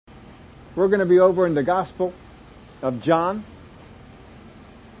We're going to be over in the Gospel of John,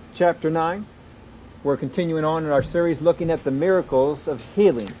 chapter 9. We're continuing on in our series looking at the miracles of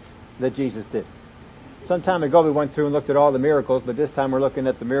healing that Jesus did. Some time ago we went through and looked at all the miracles, but this time we're looking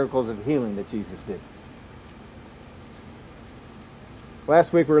at the miracles of healing that Jesus did.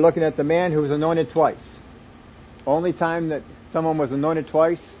 Last week we were looking at the man who was anointed twice. Only time that someone was anointed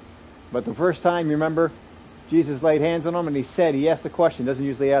twice, but the first time, you remember, Jesus laid hands on him and he asked the question, doesn't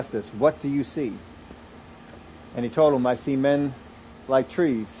usually ask this, what do you see? And he told him, I see men like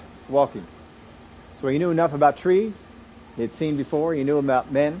trees walking. So he knew enough about trees. He had seen before. He knew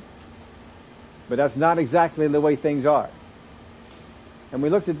about men. But that's not exactly the way things are. And we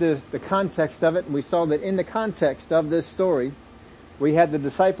looked at the context of it, and we saw that in the context of this story, we had the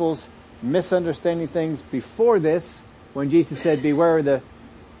disciples misunderstanding things before this, when Jesus said, beware of the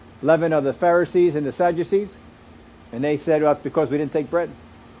leaven of the Pharisees and the Sadducees. And they said, well, it's because we didn't take bread.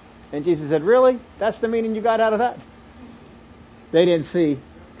 And Jesus said, really? That's the meaning you got out of that? They didn't see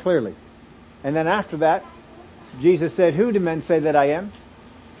clearly. And then after that, Jesus said, who do men say that I am?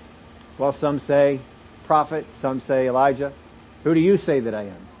 Well, some say prophet, some say Elijah. Who do you say that I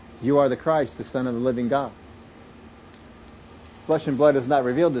am? You are the Christ, the Son of the living God. Flesh and blood has not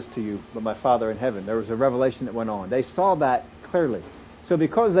revealed this to you, but my Father in heaven. There was a revelation that went on. They saw that clearly. So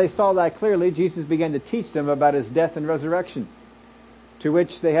because they saw that clearly, Jesus began to teach them about his death and resurrection, to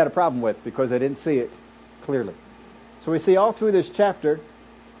which they had a problem with because they didn't see it clearly. So we see all through this chapter,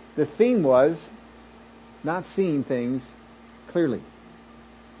 the theme was not seeing things clearly.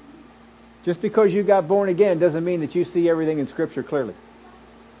 Just because you got born again doesn't mean that you see everything in Scripture clearly.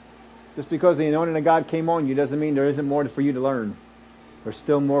 Just because the anointing of God came on you doesn't mean there isn't more for you to learn. There's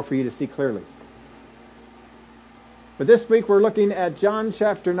still more for you to see clearly. But this week we're looking at John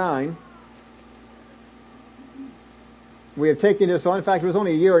chapter 9. We have taken this on. In fact, it was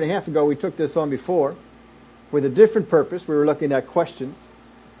only a year and a half ago we took this on before with a different purpose. We were looking at questions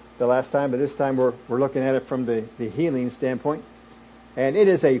the last time, but this time we're looking at it from the healing standpoint. And it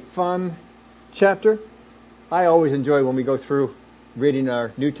is a fun chapter. I always enjoy when we go through reading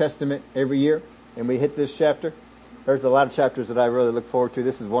our New Testament every year and we hit this chapter. There's a lot of chapters that I really look forward to.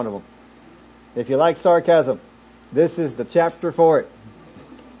 This is one of them. If you like sarcasm, this is the chapter for it.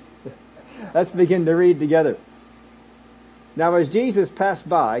 Let's begin to read together. Now as Jesus passed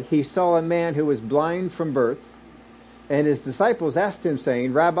by, he saw a man who was blind from birth, and his disciples asked him,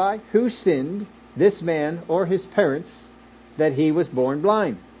 saying, Rabbi, who sinned, this man or his parents, that he was born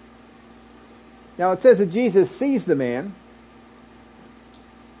blind? Now it says that Jesus sees the man,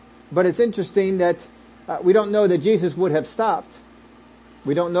 but it's interesting that we don't know that Jesus would have stopped.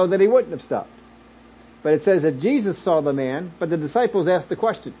 We don't know that he wouldn't have stopped. But it says that Jesus saw the man, but the disciples asked the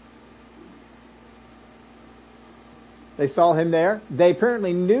question. They saw him there. They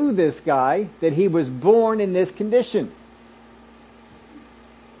apparently knew this guy, that he was born in this condition.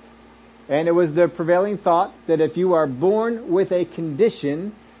 And it was the prevailing thought that if you are born with a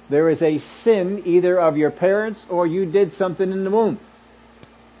condition, there is a sin either of your parents or you did something in the womb.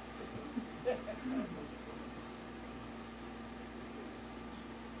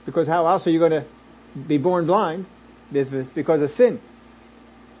 Because how else are you going to be born blind? It's because of sin.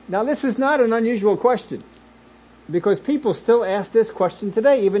 Now this is not an unusual question, because people still ask this question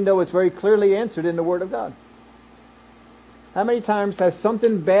today, even though it's very clearly answered in the Word of God. How many times has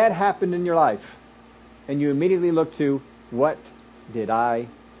something bad happened in your life and you immediately look to, what did I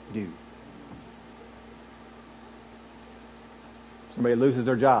do? Somebody loses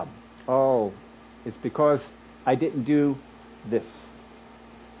their job. Oh, it's because I didn't do this.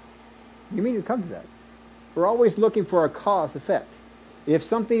 You immediately come to that. We're always looking for a cause effect. If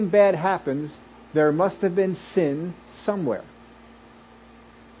something bad happens, there must have been sin somewhere.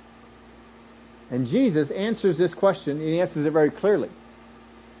 And Jesus answers this question, and he answers it very clearly.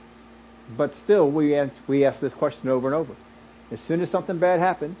 But still, we ask this question over and over. As soon as something bad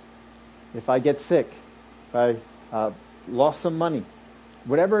happens, if I get sick, if I lost some money,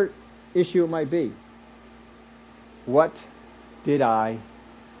 whatever issue it might be, what did I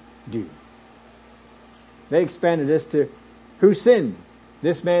do? They expanded this to, who sinned,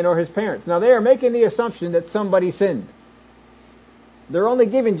 this man or his parents? Now they are making the assumption that somebody sinned. They're only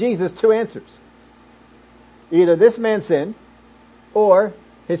giving Jesus two answers. Either this man sinned, or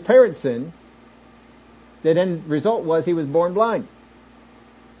his parents sinned. The end result was he was born blind.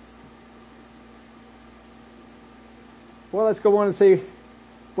 Well, let's go on and see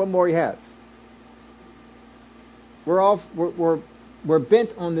what more he has. We're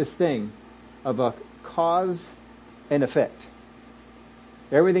bent on this thing of a cause and effect.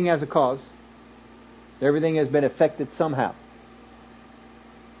 Everything has a cause. Everything has been affected somehow.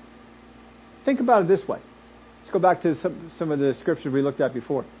 Think about it this way. Let's go back to some of the scriptures we looked at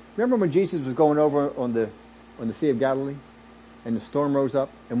before. Remember when Jesus was going over on the Sea of Galilee and the storm rose up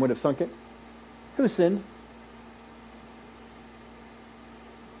and would have sunk it? Who sinned?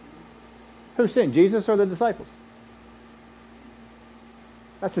 Who sinned? Jesus or the disciples?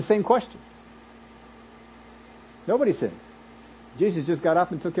 That's the same question. Nobody sinned. Jesus just got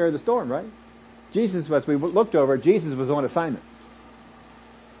up and took care of the storm, right? Jesus, as we looked over, Jesus was on assignment.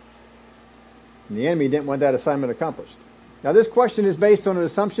 And the enemy didn't want that assignment accomplished. Now this question is based on an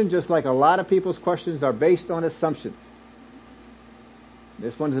assumption, just like a lot of people's questions are based on assumptions.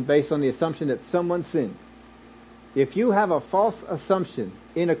 This one is based on the assumption that someone sinned. If you have a false assumption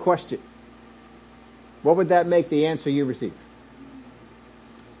in a question, what would that make the answer you receive?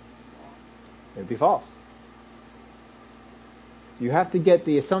 It would be false. You have to get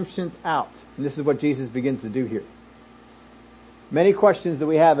the assumptions out. And this is what Jesus begins to do here. Many questions that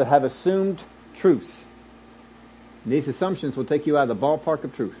we have assumed truths. And these assumptions will take you out of the ballpark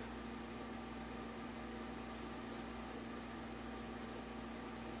of truth.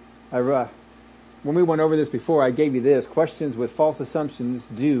 When we went over this before, I gave you this. Questions with false assumptions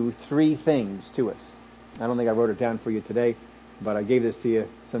do three things to us. I don't think I wrote it down for you today, but I gave this to you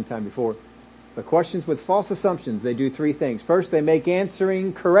sometime before. The questions with false assumptions, they do three things. First, they make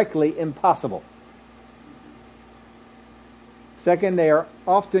answering correctly impossible. Second, they are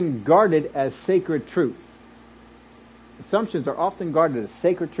often guarded as sacred truth. Assumptions are often guarded as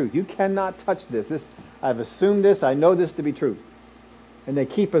sacred truth. You cannot touch this. I've assumed this. I know this to be true. And they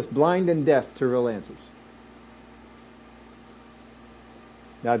keep us blind and deaf to real answers.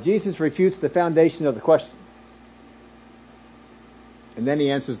 Now, Jesus refutes the foundation of the question. And then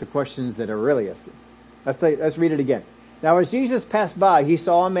he answers the questions that are really asking. Let's read it again. Now as Jesus passed by, he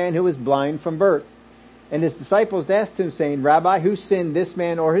saw a man who was blind from birth. And his disciples asked him, saying, Rabbi, who sinned, this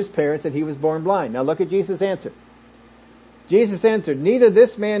man or his parents, that he was born blind? Now look at Jesus' answer. Jesus answered, neither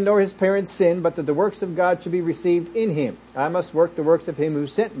this man nor his parents sinned, but that the works of God should be received in him. I must work the works of him who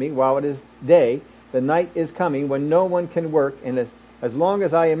sent me while it is day. The night is coming when no one can work. And as long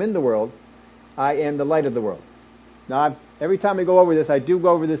as I am in the world, I am the light of the world. Now, every time we go over this, I do go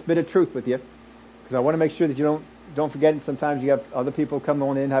over this bit of truth with you, because I want to make sure that you don't forget it. Sometimes you have other people come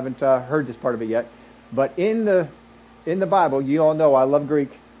on in, haven't heard this part of it yet. But in the Bible, you all know I love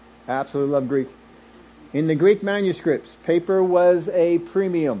Greek. I absolutely love Greek. In the Greek manuscripts, paper was a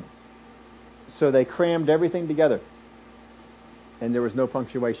premium. So they crammed everything together. And there was no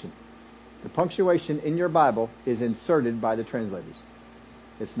punctuation. The punctuation in your Bible is inserted by the translators.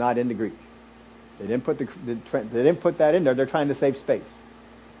 It's not in the Greek. They didn't put that in there. They're trying to save space.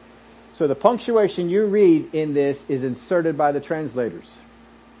 So the punctuation you read in this is inserted by the translators.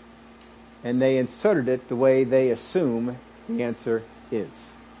 And they inserted it the way they assume the answer is.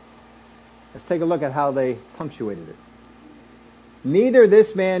 Let's take a look at how they punctuated it. Neither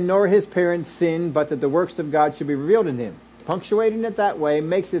this man nor his parents sinned, but that the works of God should be revealed in him. Punctuating it that way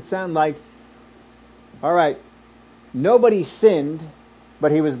makes it sound like, all right, nobody sinned,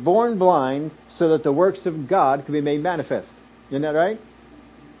 but he was born blind so that the works of God could be made manifest. Isn't that right?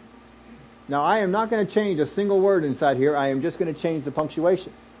 Now, I am not going to change a single word inside here. I am just going to change the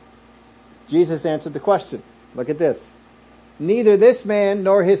punctuation. Jesus answered the question. Look at this. Neither this man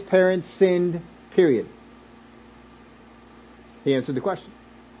nor his parents sinned, period. He answered the question.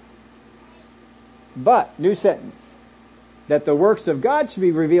 But, new sentence, that the works of God should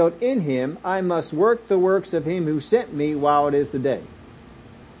be revealed in him, I must work the works of him who sent me while it is the day.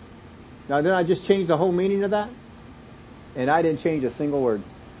 Now, didn't I just change the whole meaning of that? And I didn't change a single word.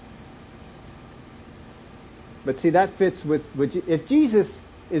 But see, that fits with if Jesus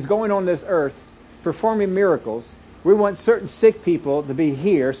is going on this earth performing miracles, we want certain sick people to be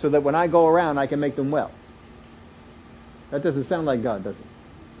here so that when I go around, I can make them well. That doesn't sound like God, does it?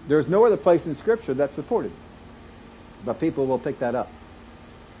 There's no other place in Scripture that's supported. But people will pick that up.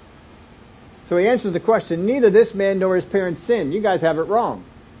 So he answers the question, neither this man nor his parents sinned. You guys have it wrong.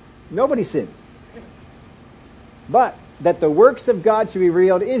 Nobody sinned. But that the works of God should be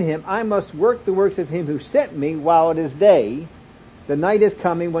revealed in him, I must work the works of him who sent me while it is day. The night is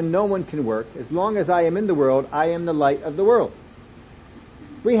coming when no one can work. As long as I am in the world, I am the light of the world.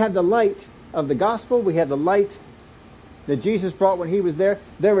 We have the light of the gospel. We have the light that Jesus brought when he was there.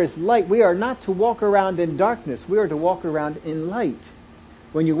 There is light. We are not to walk around in darkness. We are to walk around in light.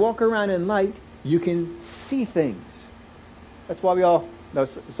 When you walk around in light, you can see things. That's why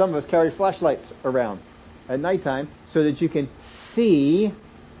some of us carry flashlights around at nighttime so that you can see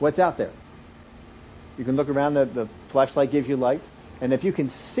what's out there. You can look around, the flashlight gives you light. And if you can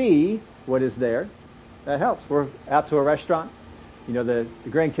see what is there, that helps. We're out to a restaurant You know, the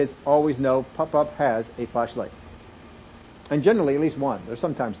grandkids always know Pop-Up has a flashlight. And generally at least one. There's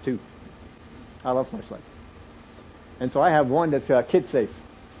sometimes two. I love flashlights. And so I have one that's kid safe.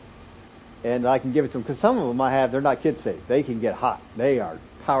 And I can give it to them, because some of them they're not kid safe. They can get hot. They are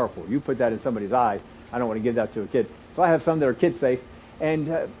powerful. You put that in somebody's eye, I don't want to give that to a kid. So I have some that are kid safe,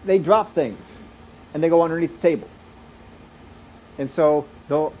 and they drop things, and they go underneath the table. And so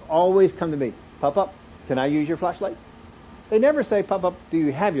they'll always come to me, Pop-Up, can I use your flashlight? They never say, Pop-Up, do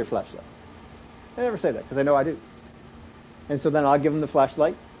you have your flashlight? They never say that, because they know I do. And so then I'll give them the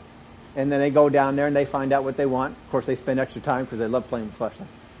flashlight, and then they go down there and they find out what they want. Of course, they spend extra time because they love playing with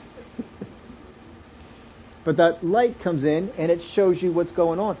flashlights. But that light comes in and it shows you what's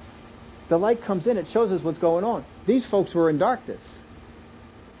going on. The light comes in, it shows us what's going on. These folks were in darkness.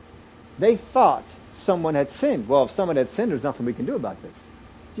 They thought someone had sinned. Well, if someone had sinned, there's nothing we can do about this.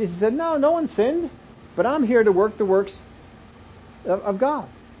 Jesus said, no one sinned, but I'm here to work the works of God.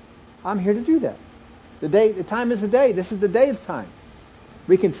 I'm here to do that. The time is the day. This is the day of time.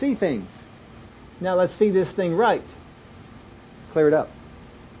 We can see things. Now let's see this thing right. Clear it up.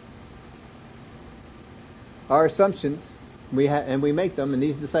 Our assumptions, we make them, and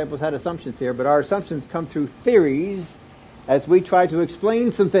these disciples had assumptions here, but our assumptions come through theories as we try to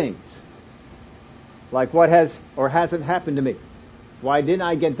explain some things. Like what has or hasn't happened to me. Why didn't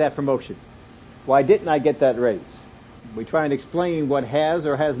I get that promotion? Why didn't I get that raise? We try and explain what has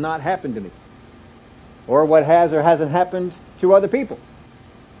or has not happened to me. Or what has or hasn't happened to other people.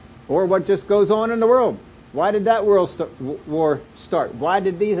 Or what just goes on in the world. Why did that war start? Why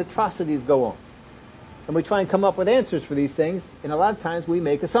did these atrocities go on? And we try and come up with answers for these things, and a lot of times we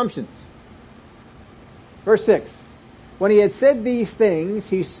make assumptions. Verse 6. When he had said these things,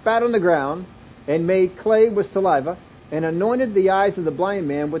 he spat on the ground and made clay with saliva and anointed the eyes of the blind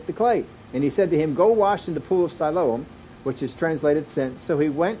man with the clay. And he said to him, go wash in the pool of Siloam, which is translated sent. So he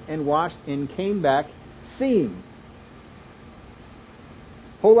went and washed and came back seeing.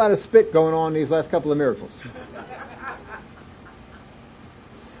 Whole lot of spit going on in these last couple of miracles.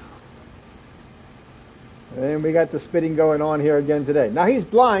 And we got the spitting going on here again today. Now he's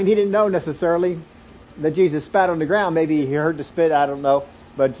blind. He didn't know necessarily that Jesus spat on the ground. Maybe he heard the spit. I don't know.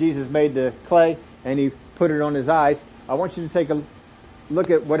 But Jesus made the clay and he put it on his eyes. I want you to take a look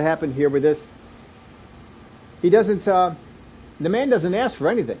at what happened here with this. He doesn't, the man doesn't ask for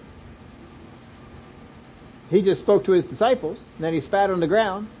anything. He just spoke to his disciples and then he spat on the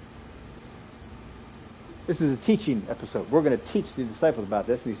ground. This is a teaching episode. We're going to teach the disciples about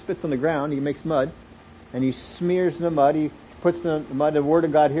this. And he spits on the ground. He makes mud. And he smears the mud. He puts the mud. The Word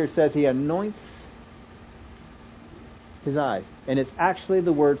of God here says he anoints his eyes. And it's actually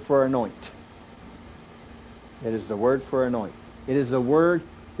the word for anoint. It is the word for anoint. It is a word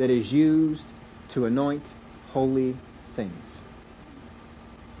that is used to anoint holy things.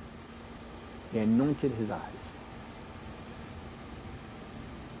 He anointed his eyes.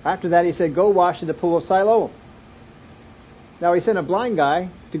 After that he said, go wash in the pool of Siloam. Now he sent a blind guy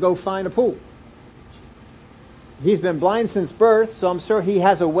to go find a pool. He's been blind since birth, so I'm sure he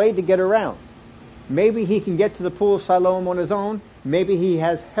has a way to get around. Maybe he can get to the pool of Siloam on his own. Maybe he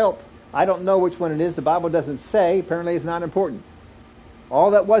has help. I don't know which one it is. The Bible doesn't say. Apparently it's not important.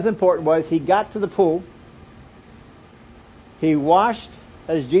 All that was important was he got to the pool. He washed,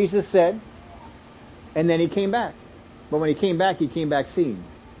 as Jesus said, and then he came back. But when he came back seeing.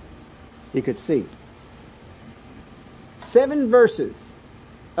 He could see. 7 verses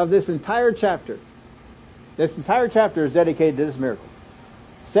of this entire chapter. This entire chapter is dedicated to this miracle.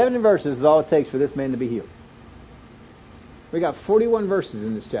 7 verses is all it takes for this man to be healed. We got 41 verses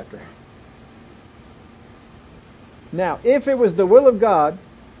in this chapter. Now, if it was the will of God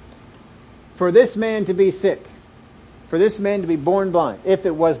for this man to be sick, for this man to be born blind, if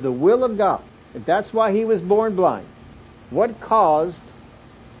it was the will of God, if that's why he was born blind, what caused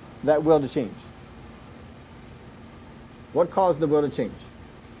that will to change? What caused the will to change?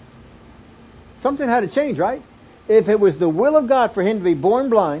 Something had to change, right? If it was the will of God for him to be born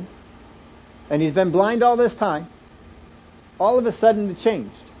blind, and he's been blind all this time, all of a sudden it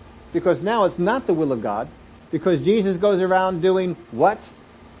changed. Because now it's not the will of God, because Jesus goes around doing what?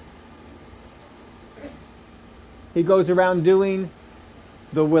 He goes around doing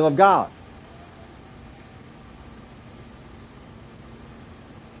the will of God.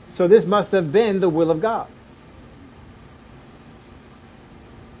 So this must have been the will of God.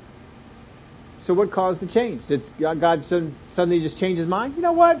 So what caused the change? Did God suddenly just change his mind? You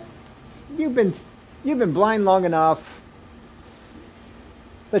know what? You've been blind long enough.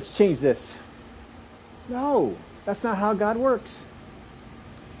 Let's change this. No, that's not how God works.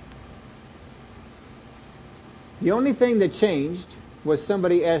 The only thing that changed was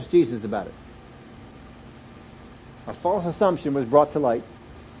somebody asked Jesus about it. A false assumption was brought to light,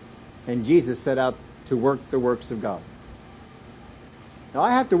 and Jesus set out to work the works of God. Now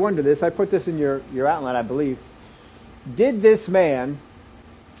I have to wonder this. I put this in your outline, I believe. Did this man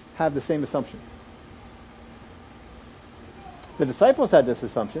have the same assumption? The disciples had this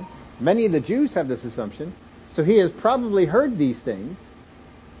assumption. Many of the Jews have this assumption. So he has probably heard these things.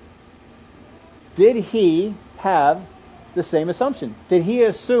 Did he have the same assumption? Did he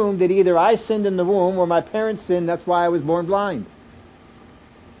assume that either I sinned in the womb or my parents sinned, that's why I was born blind?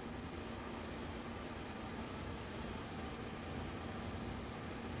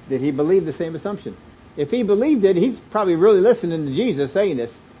 Did he believe the same assumption? If he believed it, he's probably really listening to Jesus saying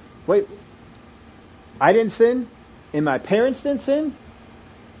this. Wait, I didn't sin? And my parents didn't sin?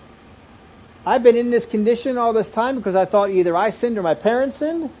 I've been in this condition all this time because I thought either I sinned or my parents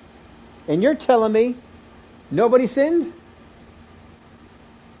sinned? And you're telling me nobody sinned?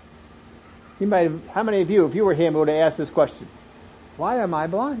 How many of you, if you were him, would have asked this question? Why am I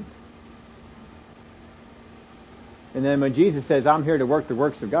blind? And then when Jesus says, I'm here to work the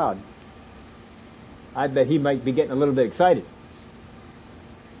works of God, I bet he might be getting a little bit excited.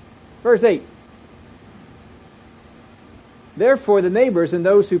 Verse 8. Therefore the neighbors and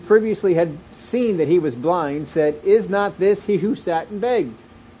those who previously had seen that he was blind said, is not this he who sat and begged?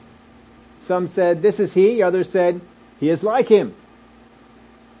 Some said, this is he. Others said, he is like him.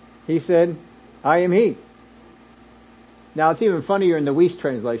 He said, I am he. Now it's even funnier in the Weiss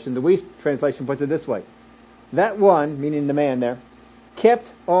translation. The Weiss translation puts it this way. That one, meaning the man there,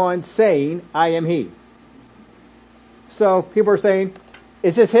 kept on saying, I am he. So people are saying,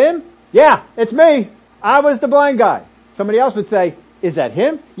 is this him? Yeah, it's me. I was the blind guy. Somebody else would say, is that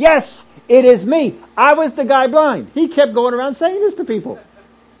him? Yes, it is me. I was the guy blind. He kept going around saying this to people.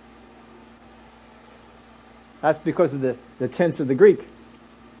 That's because of the tense of the Greek.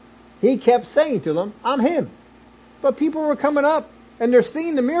 He kept saying to them, I'm him. But people were coming up and they're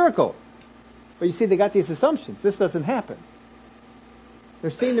seeing the miracle. But you see, they got these assumptions. This doesn't happen.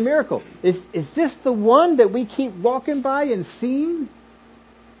 They're seeing the miracle. Is this the one that we keep walking by and seeing?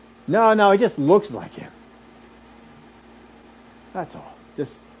 No, it just looks like him. That's all.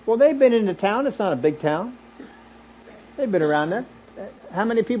 Well, they've been in the town. It's not a big town. They've been around there. How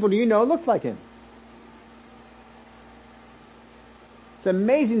many people do you know looks like him? It's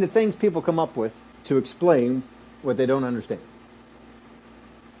amazing the things people come up with to explain what they don't understand.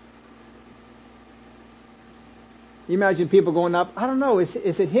 You imagine people going up, I don't know, is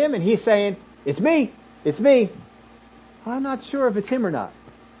it him? And he's saying, it's me. I'm not sure if it's him or not.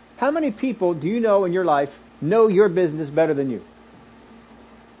 How many people do you know in your life know your business better than you?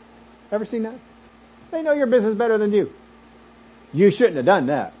 Ever seen that? They know your business better than you. You shouldn't have done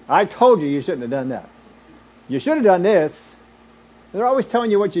that. I told you shouldn't have done that. You should have done this. They're always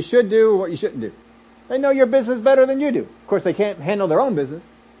telling you what you should do or what you shouldn't do. They know your business better than you do. Of course, they can't handle their own business.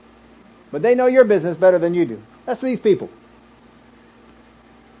 But they know your business better than you do. That's these people.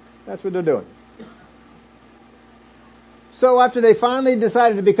 That's what they're doing. So after they finally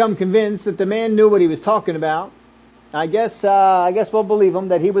decided to become convinced that the man knew what he was talking about, I guess we'll believe him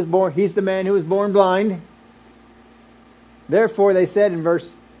that he's the man who was born blind. Therefore they said in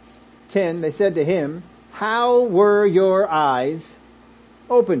verse 10, they said to him, how were your eyes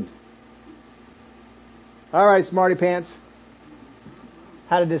opened? All right, smarty pants.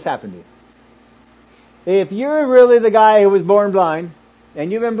 How did this happen to you? If you're really the guy who was born blind,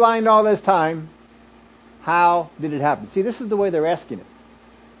 and you've been blind all this time, how did it happen? See, this is the way they're asking it.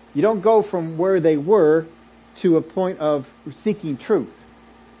 You don't go from where they were to a point of seeking truth.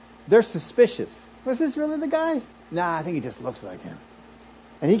 They're suspicious. Was this really the guy? Nah, I think he just looks like him.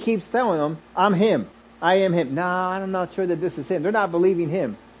 And he keeps telling them, I'm him. I am him. Nah, I'm not sure that this is him. They're not believing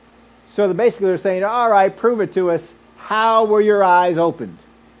him. So basically they're saying, all right, prove it to us. How were your eyes opened?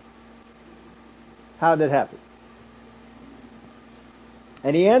 How did it happen?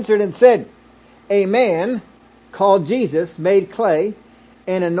 And he answered and said, a man called Jesus made clay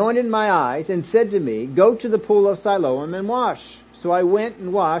and anointed my eyes and said to me, go to the pool of Siloam and wash. So I went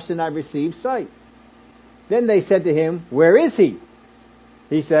and washed and I received sight. Then they said to him, where is he?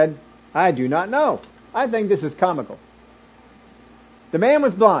 He said, I do not know. I think this is comical. The man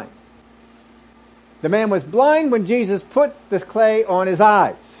was blind. The man was blind when Jesus put this clay on his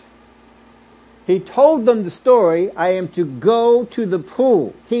eyes. He told them the story, I am to go to the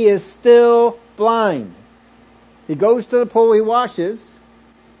pool. He is still blind. He goes to the pool, he washes,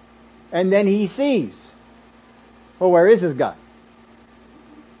 and then he sees. Well, where is this guy?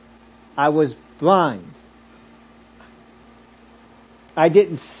 I was blind. I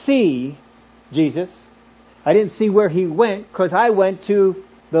didn't see Jesus. I didn't see where he went because I went to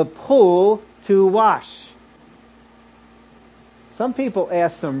the pool to wash. Some people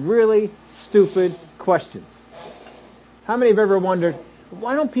ask some really stupid questions. How many have ever wondered,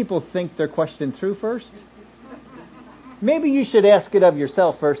 why don't people think their question through first? Maybe you should ask it of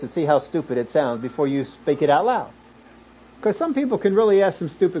yourself first and see how stupid it sounds before you speak it out loud. Because some people can really ask some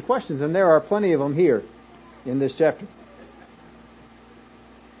stupid questions, and there are plenty of them here in this chapter.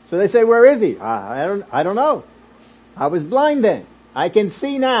 So they say, where is he? I don't know. I was blind then. I can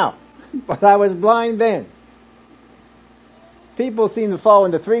see now, but I was blind then. People seem to fall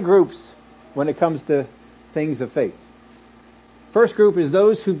into three groups when it comes to things of faith. First group is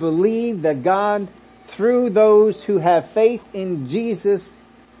those who believe that God, through those who have faith in Jesus,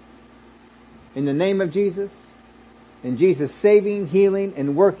 in the name of Jesus, in Jesus saving, healing,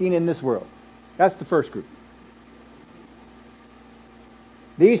 and working in this world. That's the first group.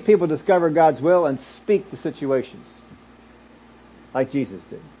 These people discover God's will and speak the situations like Jesus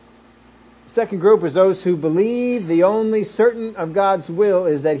did. The second group is those who believe the only certain of God's will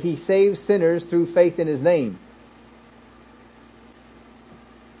is that He saves sinners through faith in His name.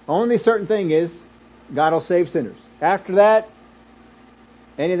 Only certain thing is God will save sinners. After that,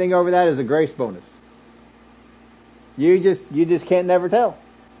 anything over that is a grace bonus. You just can't never tell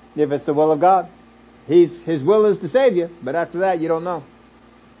if it's the will of God. His will is to save you, but after that you don't know.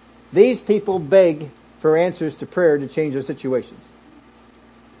 These people beg for answers to prayer to change their situations.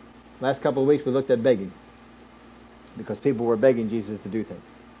 Last couple of weeks we looked at begging, because people were begging Jesus to do things.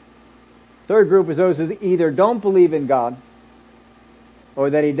 Third group is those who either don't believe in God, or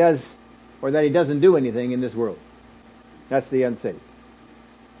that He doesn't do anything in this world. That's the unsaved.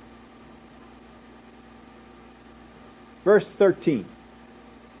 Verse 13.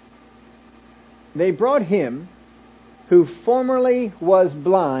 They brought him who formerly was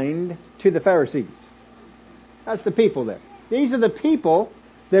blind to the Pharisees. That's the people there. These are the people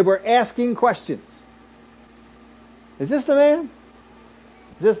that were asking questions. Is this the man?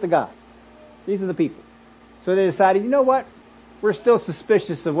 Is this the guy? These are the people. So they decided, you know what? We're still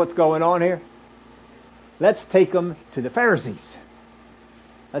suspicious of what's going on here. Let's take them to the Pharisees.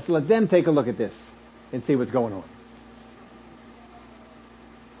 Let's let them take a look at this and see what's going on.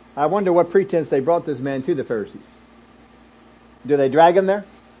 I wonder what pretense they brought this man to the Pharisees. Do they drag him there?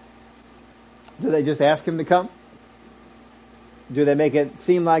 Do they just ask him to come? Do they make it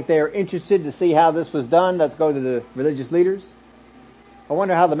seem like they are interested to see how this was done? Let's go to the religious leaders. I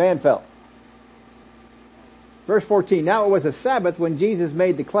wonder how the man felt. Verse 14, now it was a Sabbath when Jesus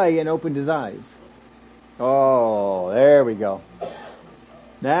made the clay and opened his eyes. Oh, there we go.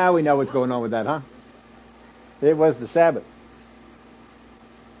 Now we know what's going on with that, huh? It was the Sabbath.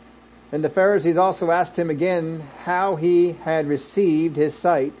 And the Pharisees also asked him again how he had received his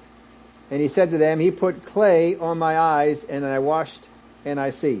sight. And he said to them, He put clay on my eyes, and I washed, and I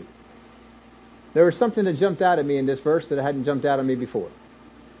see. There was something that jumped out at me in this verse that hadn't jumped out at me before.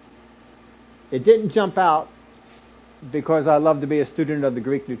 It didn't jump out because I love to be a student of the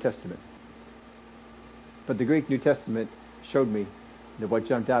Greek New Testament. But the Greek New Testament showed me that what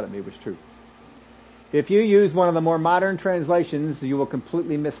jumped out at me was true. If you use one of the more modern translations, you will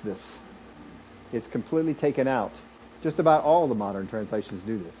completely miss this. It's completely taken out. Just about all the modern translations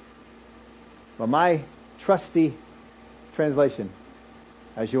do this. But my trusty translation,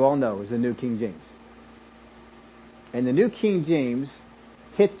 as you all know, is the New King James. And the New King James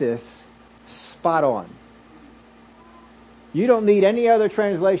hit this spot on. You don't need any other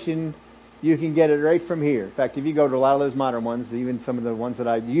translation. You can get it right from here. In fact, if you go to a lot of those modern ones, even some of the ones that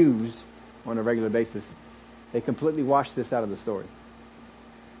I use on a regular basis, they completely wash this out of the story,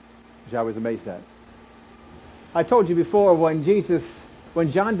 which I was amazed at. I told you before when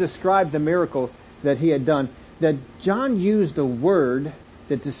John described the miracle that he had done, that John used a word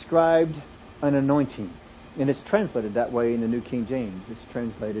that described an anointing. And it's translated that way in the New King James. It's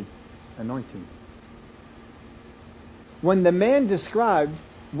translated anointing. When the man described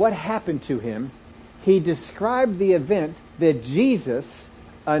what happened to him, he described the event that Jesus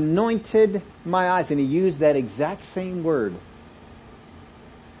anointed my eyes, and he used that exact same word.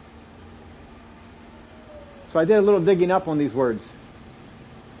 So I did a little digging up on these words.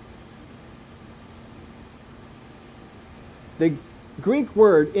 The Greek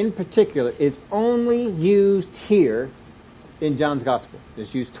word in particular is only used here in John's Gospel.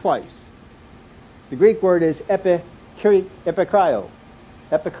 It's used twice. The Greek word is epikryo.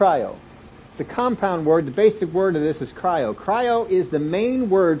 It's a compound word. The basic word of this is cryo. Cryo is the main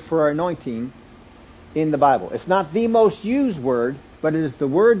word for anointing in the Bible. It's not the most used word, but it is the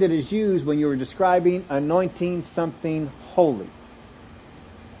word that is used when you are describing anointing something holy.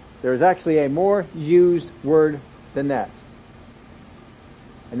 There is actually a more used word than that.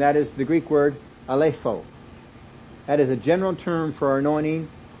 And that is the Greek word alepho. That is a general term for anointing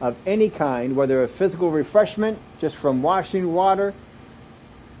of any kind, whether a physical refreshment, just from washing water,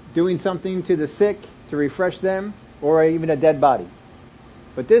 doing something to the sick to refresh them, or even a dead body.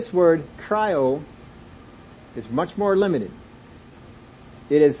 But this word, cryo, is much more limited.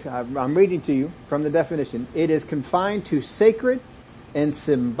 It is, I'm reading to you from the definition, it is confined to sacred and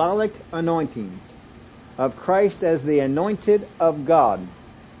symbolic anointings of Christ as the anointed of God.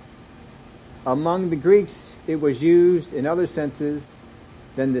 Among the Greeks, it was used in other senses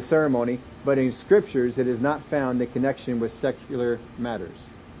than the ceremony, but in scriptures it is not found in connection with secular matters.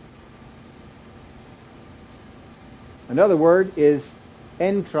 Another word is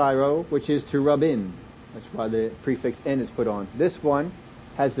enkryo, which is to rub in. That's why the prefix en is put on. This one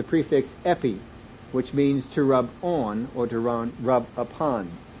has the prefix epi, which means to rub on or to rub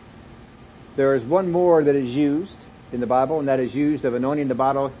upon. There is one more that is used in the Bible, and that is used of anointing the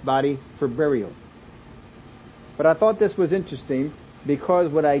body for burial. But I thought this was interesting because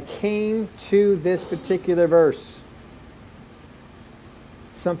when I came to this particular verse,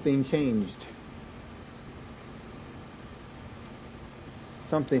 something changed.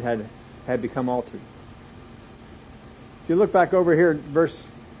 Something had become altered. If you look back over here at verse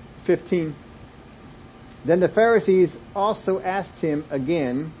 15, then the Pharisees also asked him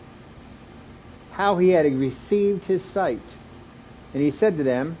again how he had received his sight. And he said to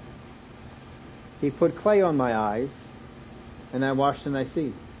them, he put clay on my eyes, and I washed and I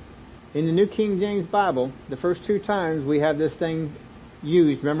see. In the New King James Bible, the first two times we have this thing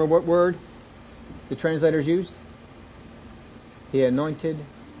used, remember what word the translators used? He anointed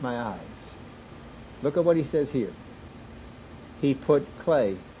my eyes. Look at what he says here. He put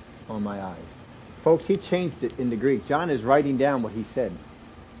clay on my eyes. Folks, he changed it into Greek. John is writing down what he said.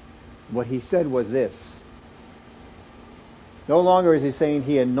 What he said was this. No longer is he saying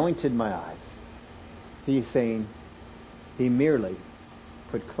he anointed my eyes. He's saying he merely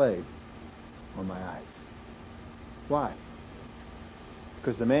put clay on my eyes. Why?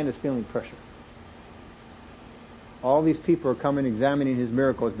 Because the man is feeling pressure. All these people are coming examining his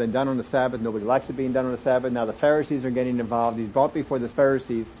miracle. It's been done on the Sabbath. Nobody likes it being done on the Sabbath. Now the Pharisees are getting involved. He's brought before the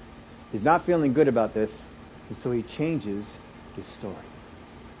Pharisees. He's not feeling good about this. And so he changes his story.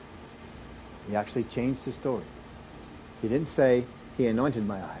 He actually changed his story. He didn't say he anointed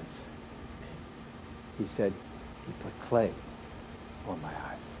my eyes. He said he put clay on my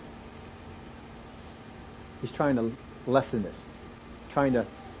eyes. He's trying to lessen this. Trying to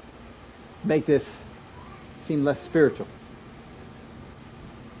make this seem less spiritual.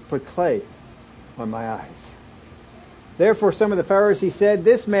 Put clay on my eyes. Therefore some of the Pharisees said,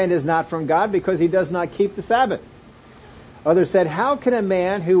 this man is not from God because he does not keep the Sabbath. Others said, how can a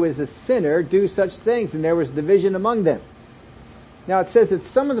man who is a sinner do such things? And there was division among them. Now it says that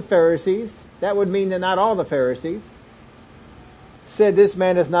some of the Pharisees, that would mean that not all the Pharisees, said this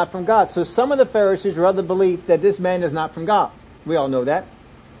man is not from God. So some of the Pharisees were of the belief that this man is not from God. We all know that.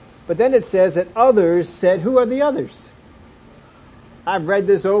 But then it says that others said, who are the others? I've read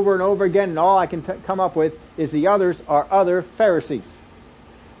this over and over again, and all I can come up with is the others are other Pharisees.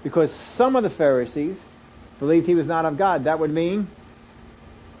 Because some of the Pharisees believed he was not of God. That would mean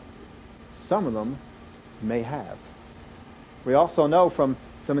some of them may have. We also know from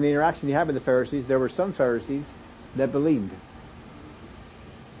some of the interaction you had with the Pharisees, there were some Pharisees that believed.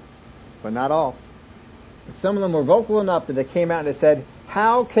 But not all. But some of them were vocal enough that they came out and they said,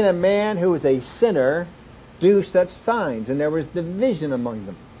 how can a man who is a sinner do such signs? And there was division among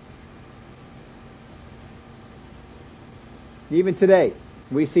them. Even today,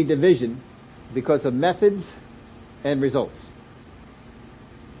 we see division because of methods and results.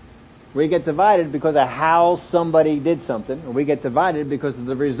 We get divided because of how somebody did something, and we get divided because of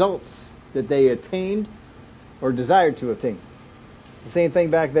the results that they attained or desired to obtain. It's the same thing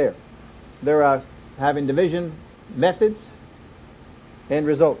back there. They're having division, methods, and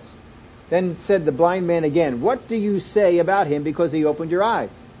results. Then said the blind man again, what do you say about him because he opened your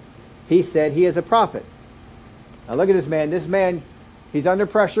eyes? He said he is a prophet. Now look at this man. This man, he's under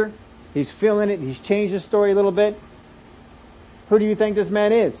pressure. He's feeling it. He's changed his story a little bit. Who do you think this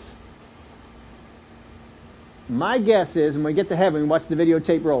man is? My guess is, when we get to heaven and watch the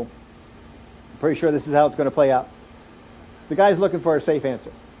videotape roll, I'm pretty sure this is how it's going to play out. The guy's looking for a safe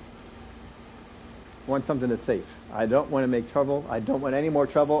answer. I want something that's safe. I don't want to make trouble. I don't want any more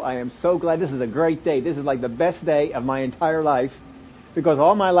trouble. I am so glad. This is a great day. This is like the best day of my entire life, because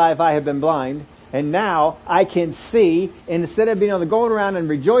all my life I have been blind, and now I can see, and instead of being able to go around and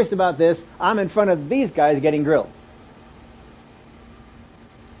rejoice about this, I'm in front of these guys getting grilled.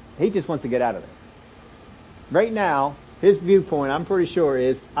 He just wants to get out of there. Right now, his viewpoint, I'm pretty sure,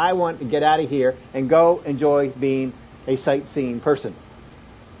 is I want to get out of here and go enjoy being a sightseeing person.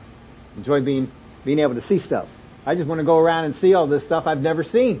 Enjoy being able to see stuff. I just want to go around and see all this stuff I've never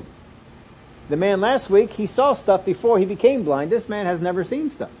seen. The man last week, he saw stuff before he became blind. This man has never seen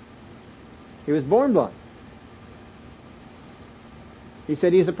stuff. He was born blind. He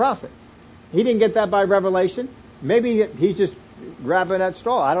said he's a prophet. He didn't get that by revelation. Maybe he's just grabbing at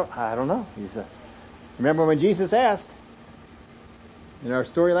straw. I don't know. Remember when Jesus asked in our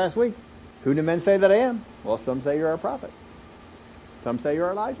story last week, who do men say that I am? Well, some say you're a prophet. Some say you're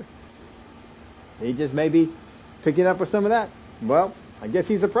Elijah. He just may be picking up with some of that. Well, I guess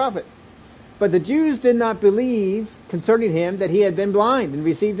he's a prophet. But the Jews did not believe concerning him that he had been blind and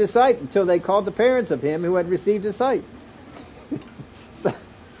received his sight until they called the parents of him who had received his sight.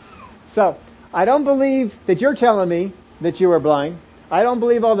 So, I don't believe that you're telling me that you were blind. I don't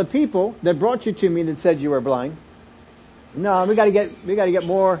believe all the people that brought you to me that said you were blind. No, we gotta get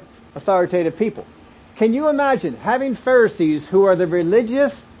more authoritative people. Can you imagine having Pharisees who are the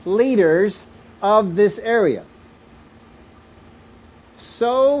religious leaders of this area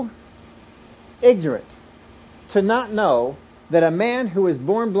so ignorant to not know that a man who was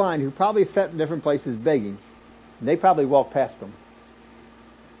born blind, who probably sat in different places begging, they probably walked past him.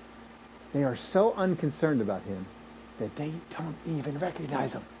 They are so unconcerned about him that they don't even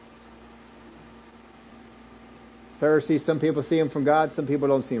recognize him. Pharisees, some people see him from God, some people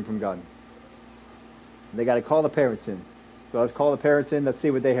don't see him from God. They got to call the parents in. So let's call the parents in, let's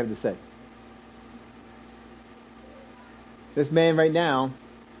see what they have to say. This man right now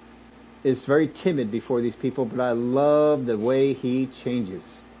is very timid before these people, but I love the way he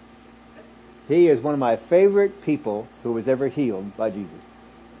changes. He is one of my favorite people who was ever healed by Jesus.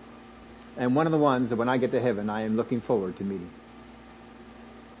 And one of the ones that when I get to heaven, I am looking forward to meeting.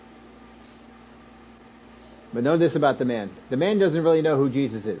 But know this about the man. The man doesn't really know who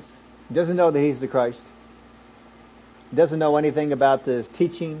Jesus is. He doesn't know that he's the Christ. He doesn't know anything about this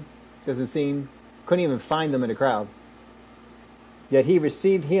teaching. Couldn't even find them in a crowd. Yet he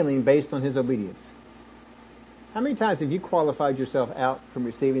received healing based on his obedience. How many times have you qualified yourself out from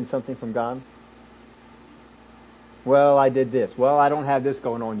receiving something from God? Well, I did this. Well, I don't have this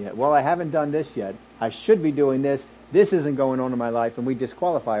going on yet. Well, I haven't done this yet. I should be doing this. This isn't going on in my life, and we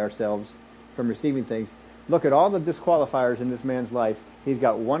disqualify ourselves from receiving things. Look at all the disqualifiers in this man's life. He's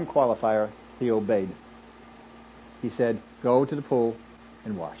got one qualifier. He obeyed. He said, go to the pool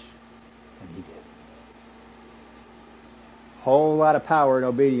and wash. And he did. Whole lot of power in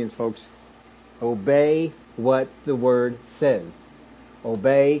obedience, folks. Obey what the Word says.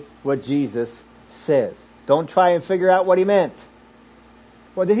 Obey what Jesus says. Don't try and figure out what he meant.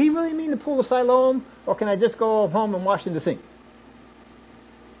 Well, did he really mean the pool of Siloam? Or can I just go home and wash in the sink?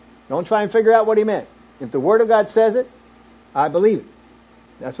 Don't try and figure out what he meant. If the Word of God says it, I believe it.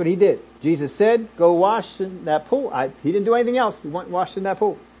 That's what he did. Jesus said, go wash in that pool. He didn't do anything else. He went and washed in that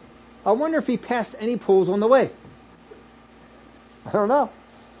pool. I wonder if he passed any pools on the way. I don't know.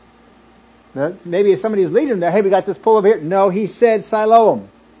 Maybe if somebody's leading him there, hey, we got this pool over here. No, he said Siloam.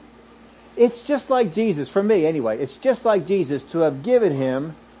 It's just like Jesus, for me anyway, it's just like Jesus to have given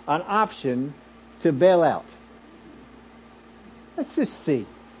him an option to bail out. Let's just see.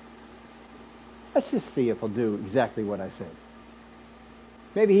 Let's just see if he'll do exactly what I said.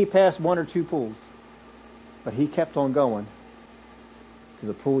 Maybe he passed one or two pools, but he kept on going to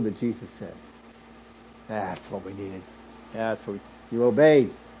the pool that Jesus said. That's what we needed. You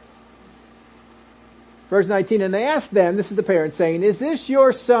obeyed. Verse 19, and they asked them, this is the parents saying, is this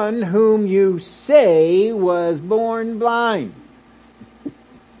your son whom you say was born blind?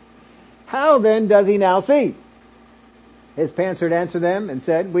 How then does he now see? His parents answered them and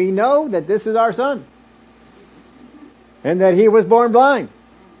said, we know that this is our son, and that he was born blind.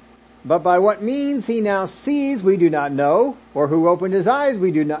 But by what means he now sees, we do not know, or who opened his eyes,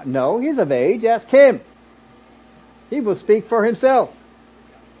 we do not know. He's of age, ask him. He will speak for himself.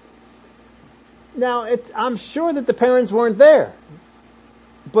 Now, I'm sure that the parents weren't there.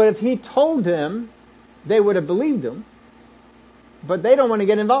 But if he told them, they would have believed him. But they don't want to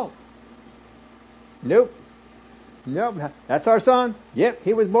get involved. Nope. That's our son. Yep,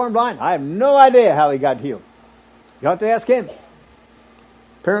 he was born blind. I have no idea how he got healed. You have to ask him.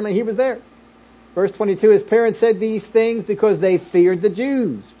 Apparently he was there. Verse 22, his parents said these things because they feared the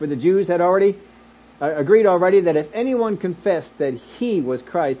Jews. For the Jews had agreed already that if anyone confessed that he was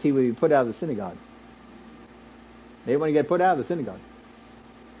Christ, he would be put out of the synagogue. They didn't want to get put out of the synagogue.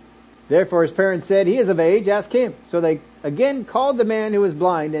 Therefore his parents said, he is of age, ask him. So they again called the man who was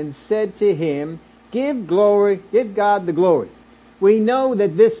blind and said to him, give God the glory. we know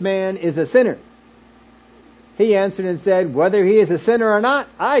that this man is a sinner. He answered and said, whether he is a sinner or not,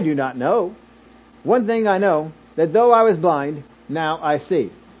 I do not know. One thing I know, that though I was blind, now I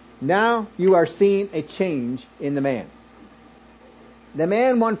see. Now you are seeing a change in the man. The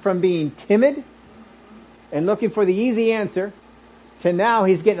man went from being timid and looking for the easy answer to now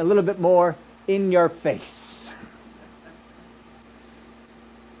he's getting a little bit more in your face.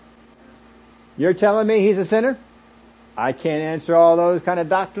 You're telling me he's a sinner? I can't answer all those kind of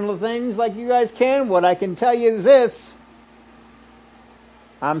doctrinal things like you guys can. What I can tell you is this.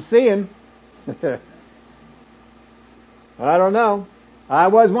 I'm seeing. I don't know. I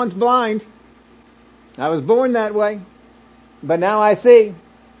was once blind. I was born that way. But now I see.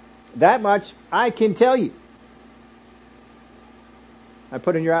 That much I can tell you. I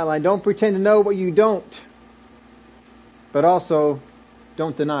put in your outline, don't pretend to know what you don't. But also,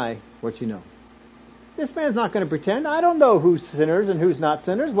 don't deny what you know. This man's not going to pretend. I don't know who's sinners and who's not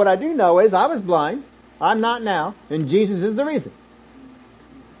sinners. What I do know is I was blind. I'm not now. And Jesus is the reason.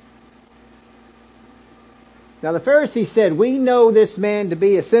 Now the Pharisee said, we know this man to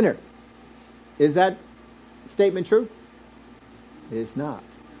be a sinner. Is that statement true? It is not.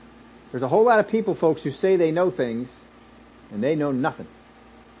 There's a whole lot of people, folks, who say they know things and they know nothing.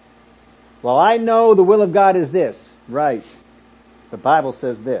 Well, I know the will of God is this. Right. The Bible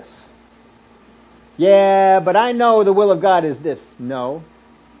says this. Yeah, but I know the will of God is this. No.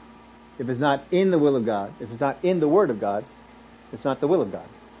 If it's not in the will of God, if it's not in the Word of God, it's not the will of God.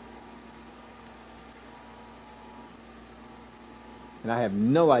 And I have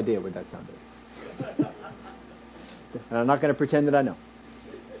no idea what that sounded. And I'm not going to pretend that I know.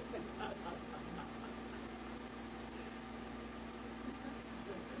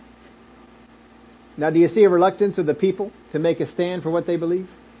 Now, do you see a reluctance of the people to make a stand for what they believe?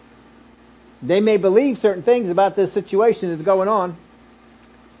 They may believe certain things about this situation that's going on,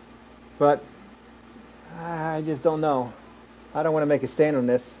 but I just don't know. I don't want to make a stand on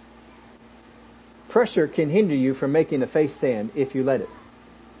this. Pressure can hinder you from making a faith stand if you let it.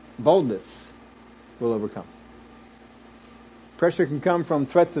 Boldness will overcome. Pressure can come from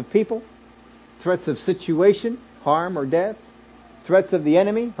threats of people, threats of situation, harm or death, threats of the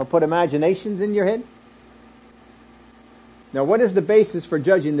enemy, or put imaginations in your head. Now, what is the basis for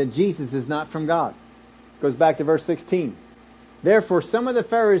judging that Jesus is not from God? Goes back to verse 16. Therefore, some of the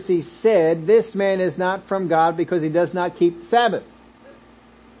Pharisees said, this man is not from God because he does not keep the Sabbath.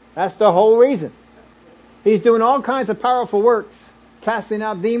 That's the whole reason. He's doing all kinds of powerful works, casting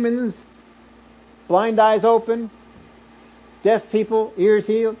out demons, blind eyes open, deaf people, ears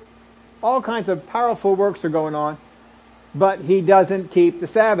healed. All kinds of powerful works are going on, but he doesn't keep the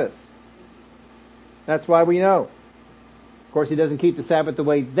Sabbath. That's why we know. Of course, he doesn't keep the Sabbath the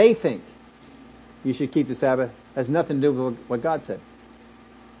way they think you should keep the Sabbath. It has nothing to do with what God said.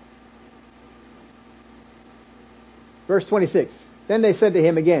 Verse 26. Then they said to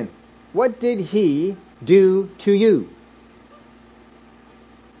him again, what did he do to you?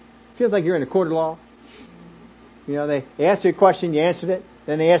 Feels like you're in a court of law. You know, they ask you a question, you answered it,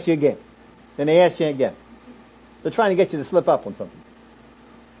 then they ask you again. Then they ask you again. They're trying to get you to slip up on something.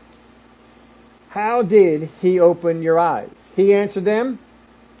 How did he open your eyes? He answered them,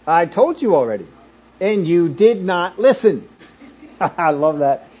 I told you already, and you did not listen. I love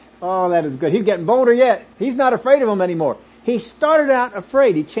that. Oh, that is good. He's getting bolder yet. He's not afraid of them anymore. He started out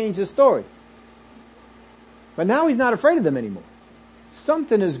afraid. He changed his story. But now he's not afraid of them anymore.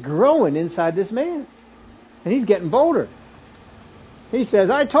 Something is growing inside this man. And he's getting bolder. He says,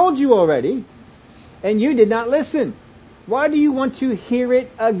 I told you already, and you did not listen. Why do you want to hear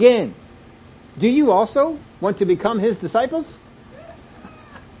it again? Do you also want to become his disciples?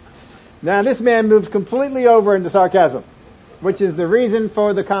 Now this man moves completely over into sarcasm, which is the reason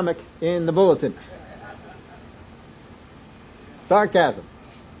for the comic in the bulletin. Sarcasm.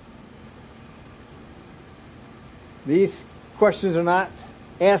 These questions are not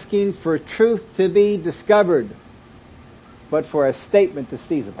asking for truth to be discovered, but for a statement to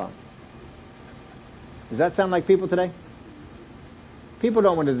seize upon. Does that sound like people today? People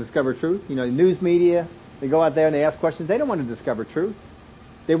don't want to discover truth. You know, news media, they go out there and they ask questions. They don't want to discover truth.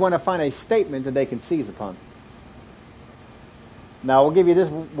 They want to find a statement that they can seize upon. Now, we'll give you this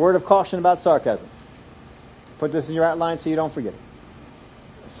word of caution about sarcasm. Put this in your outline so you don't forget it.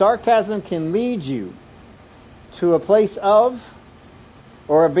 Sarcasm can lead you to a place of,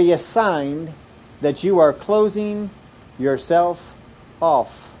 or be a sign that you are closing yourself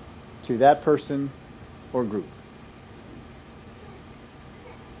off to that person or group.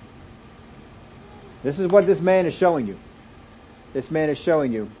 This is what this man is showing you. This man is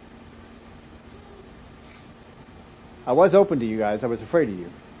showing you. I was open to you guys. I was afraid of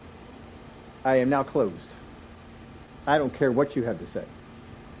you. I am now closed. I don't care what you have to say.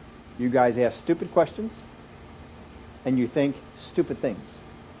 You guys ask stupid questions and you think stupid things.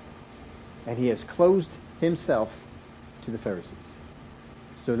 And he has closed himself to the Pharisees.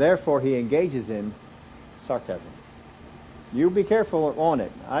 So therefore he engages in sarcasm. You be careful on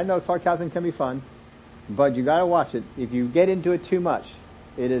it. I know sarcasm can be fun, but you gotta watch it. If you get into it too much,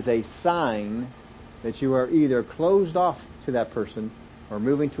 it is a sign that you are either closed off to that person or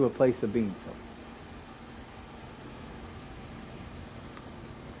moving to a place of being so.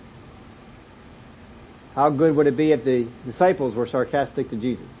 How good would it be if the disciples were sarcastic to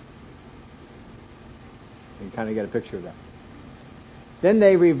Jesus? You can kind of get a picture of that. Then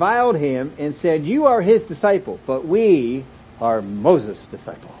they reviled him and said, you are his disciple, but we are Moses'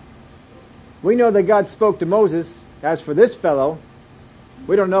 disciple. We know that God spoke to Moses. As for this fellow,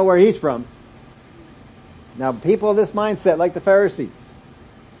 we don't know where he's from. Now, people of this mindset, like the Pharisees,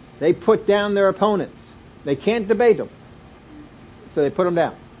 they put down their opponents. They can't debate them. So they put them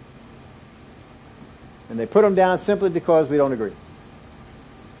down. And they put them down simply because we don't agree.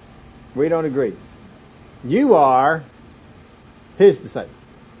 We don't agree. You are his disciple.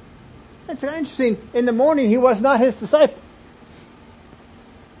 It's interesting. In the morning, he was not his disciple.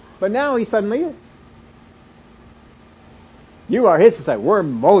 But now he suddenly is. You are his disciple. We're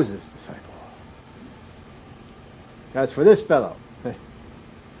Moses' disciple. As for this fellow,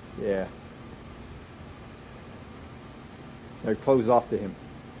 yeah. They're closed off to him.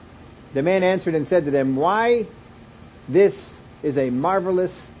 The man answered and said to them, why, this is a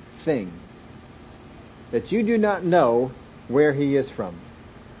marvelous thing, that you do not know where he is from.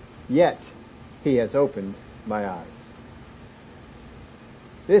 Yet he has opened my eyes.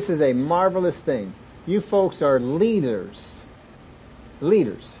 This is a marvelous thing. You folks are leaders.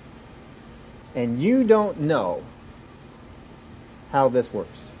 Leaders. And you don't know how this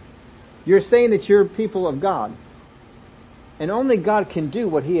works. You're saying that you're people of God. And only God can do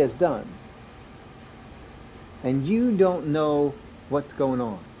what he has done. And you don't know what's going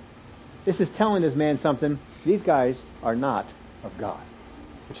on. This is telling this man something. These guys are not of God.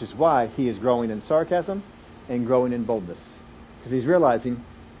 Which is why he is growing in sarcasm and growing in boldness. Because he's realizing,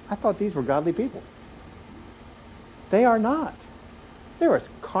 I thought these were godly people. They are not. They're as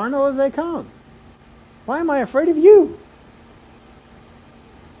carnal as they come. Why am I afraid of you?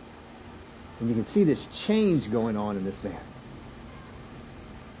 And you can see this change going on in this man.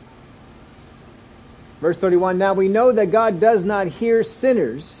 Verse 31, now we know that God does not hear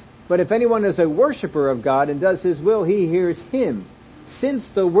sinners, but if anyone is a worshiper of God and does his will, he hears him. Since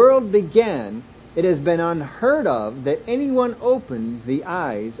the world began, it has been unheard of that anyone opened the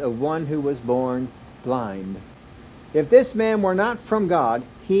eyes of one who was born blind. If this man were not from God,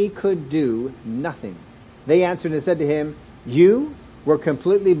 he could do nothing. They answered and said to him, you were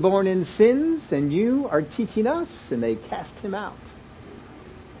completely born in sins, and you are teaching us? And they cast him out.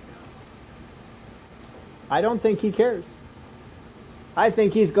 I don't think he cares. I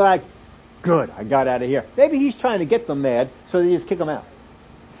think he's glad, good, I got out of here. Maybe he's trying to get them mad so they just kick them out.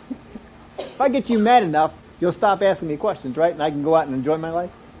 If I get you mad enough, you'll stop asking me questions, right? And I can go out and enjoy my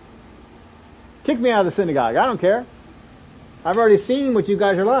life. Kick me out of the synagogue. I don't care. I've already seen what you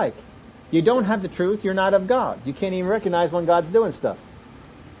guys are like. You don't have the truth. You're not of God. You can't even recognize when God's doing stuff.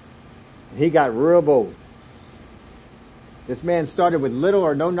 He got real bold. This man started with little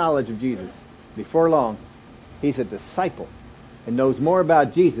or no knowledge of Jesus. Before long, he's a disciple and knows more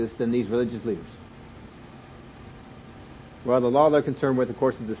about Jesus than these religious leaders. Well, the law they're concerned with, of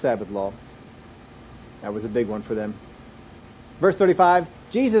course, is the Sabbath law. That was a big one for them. Verse 35,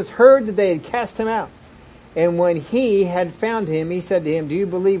 Jesus heard that they had cast him out. And when he had found him, he said to him, do you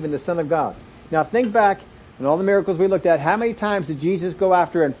believe in the Son of God? Now think back on all the miracles we looked at. How many times did Jesus go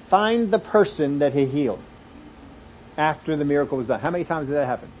after and find the person that he healed after the miracle was done? How many times did that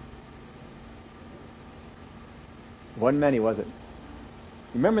happen? Wasn't many, was it?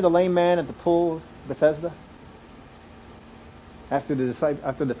 You remember the lame man at the pool of Bethesda? After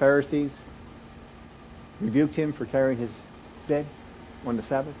the Pharisees rebuked him for carrying his bed on the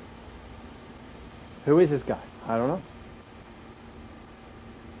Sabbath? Who is this guy? I don't know.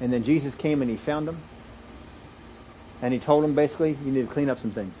 And then Jesus came and he found him. And he told him basically, you need to clean up some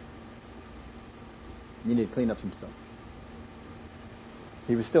things. You need to clean up some stuff.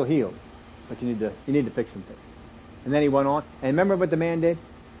 He was still healed, but you need to fix some things. And then he went on. And remember what the man did?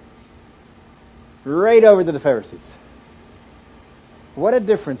 Right over to the Pharisees. What a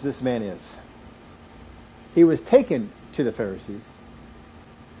difference this man is. He was taken to the Pharisees.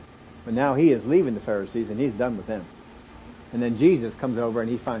 But now he is leaving the Pharisees and he's done with them. And then Jesus comes over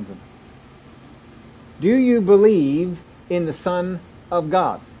and he finds them. do you believe in the Son of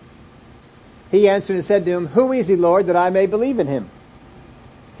God? He answered and said to him, who is he, Lord, that I may believe in him?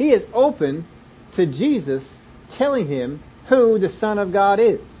 He is open to Jesus telling him who the Son of God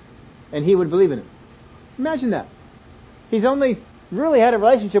is, and he would believe in him. Imagine that. He's only really had a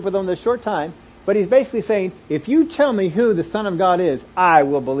relationship with him this short time, but he's basically saying, if you tell me who the Son of God is, I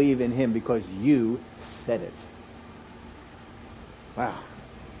will believe in him because you said it. Wow.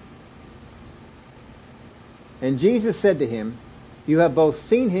 And Jesus said to him, you have both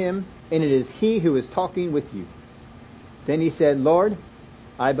seen him, and it is he who is talking with you. Then he said, Lord,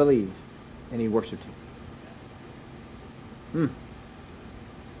 I believe. And he worshiped him.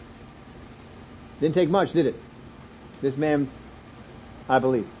 Didn't take much, did it? This man, I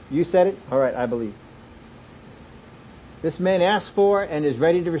believe. You said it? All right, I believe. This man asks for and is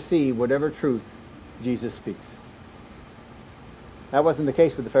ready to receive whatever truth Jesus speaks. That wasn't the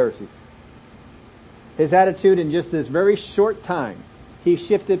case with the Pharisees. His attitude in just this very short time, he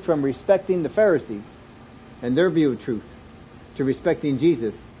shifted from respecting the Pharisees and their view of truth to respecting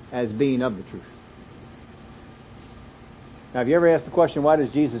Jesus as being of the truth. Now, have you ever asked the question, why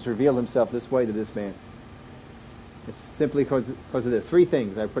does Jesus reveal himself this way to this man? It's simply because of the three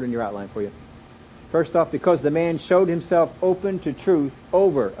things I put in your outline for you. First off, because the man showed himself open to truth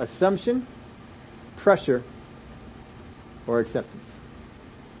over assumption, pressure, or acceptance.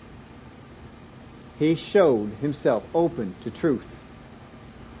 He showed himself open to truth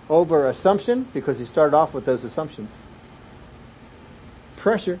over assumption, because he started off with those assumptions.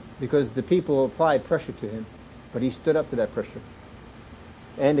 Pressure, because the people applied pressure to him, but he stood up to that pressure.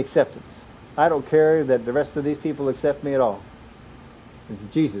 And acceptance. I don't care that the rest of these people accept me at all. It's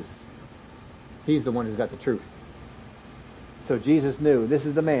Jesus. He's the one who's got the truth. So Jesus knew, this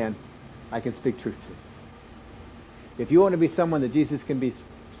is the man I can speak truth to. If you want to be someone that Jesus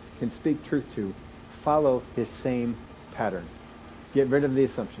can speak truth to, follow his same pattern. Get rid of the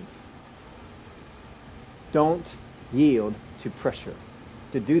assumptions. Don't yield to pressure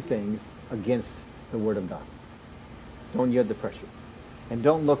to do things against the Word of God. Don't yield to pressure. And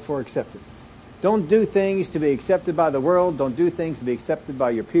don't look for acceptance. Don't do things to be accepted by the world. Don't do things to be accepted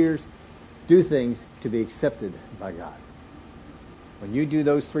by your peers. Do things to be accepted by God. When you do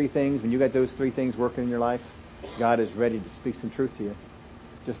those three things, when you got those three things working in your life, God is ready to speak some truth to you.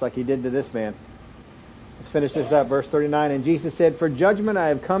 Just like he did to this man. Let's finish this up. Verse 39. And Jesus said, for judgment I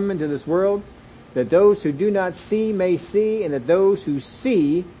have come into this world, that those who do not see may see, and that those who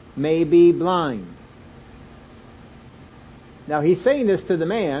see may be blind. Now he's saying this to the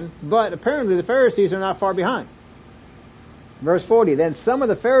man, but apparently the Pharisees are not far behind. Verse 40, then some of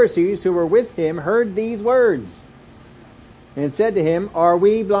the Pharisees who were with him heard these words and said to him, are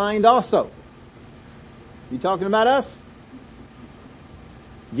we blind also? You talking about us?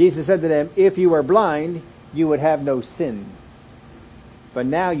 Jesus said to them, if you were blind, you would have no sin. But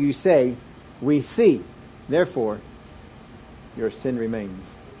now you say, we see, therefore your sin remains.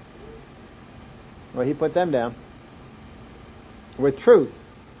 Well, he put them down. With truth,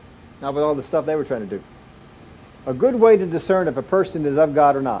 not with all the stuff they were trying to do. A good way to discern if a person is of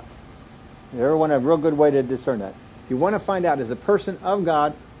God or not. Everyone have a real good way to discern that. If you want to find out, is a person of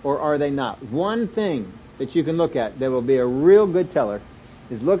God or are they not? One thing that you can look at that will be a real good teller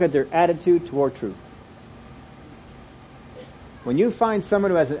is look at their attitude toward truth. When you find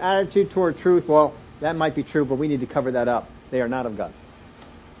someone who has an attitude toward truth, well, that might be true, but we need to cover that up. They are not of God.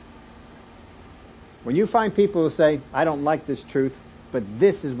 When you find people who say, I don't like this truth, but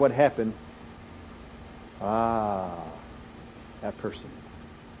this is what happened, that person.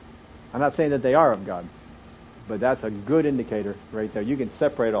 I'm not saying that they are of God, but that's a good indicator right there. You can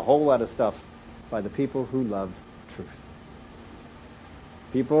separate a whole lot of stuff by the people who love truth.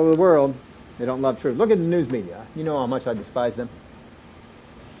 People of the world, they don't love truth. Look at the news media. You know how much I despise them.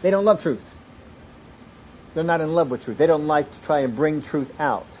 They don't love truth. They're not in love with truth. They don't like to try and bring truth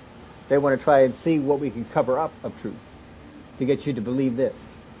out. They want to try and see what we can cover up of truth to get you to believe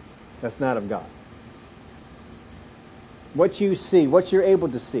this. That's not of God. What you see, what you're able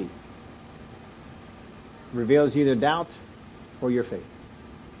to see, reveals either doubt or your faith.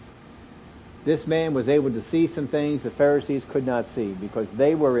 This man was able to see some things the Pharisees could not see because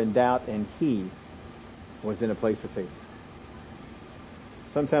they were in doubt and he was in a place of faith.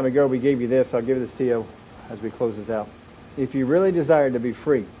 Some time ago we gave you this. I'll give this to you as we close this out. If you really desire to be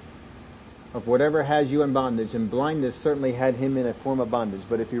free of whatever has you in bondage, and blindness certainly had him in a form of bondage,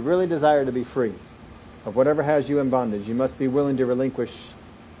 but if you really desire to be free of whatever has you in bondage, you must be willing to relinquish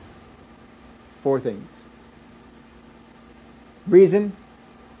 4 things. Reason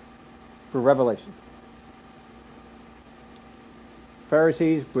for revelation.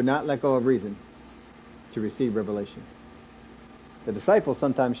 Pharisees would not let go of reason. to receive revelation. The disciples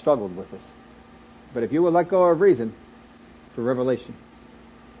sometimes struggled with this. But if you will let go of reason for revelation,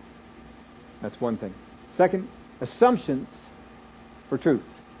 that's one thing. Second, assumptions for truth.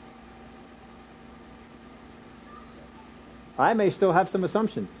 I may still have some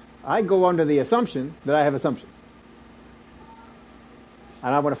assumptions. I go under the assumption that I have assumptions.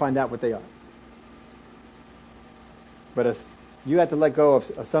 And I want to find out what they are. But you have to let go of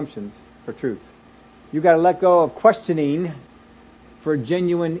assumptions for truth. You got to let go of questioning for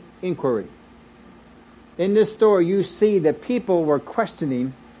genuine inquiry. In this story, you see that people were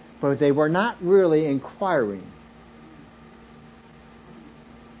questioning, but they were not really inquiring.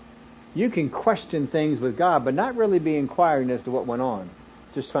 You can question things with God, but not really be inquiring as to what went on.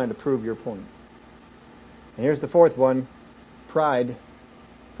 Just trying to prove your point. And here's the fourth one. Pride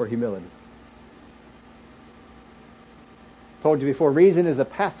for humility. Told you before, reason is a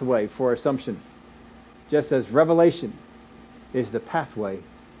pathway for assumptions, just as revelation is the pathway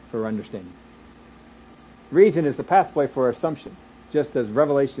for understanding. Reason is the pathway for assumption, just as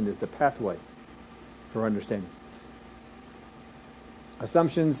revelation is the pathway for understanding.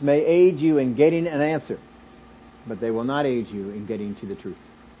 Assumptions may aid you in getting an answer, but they will not aid you in getting to the truth.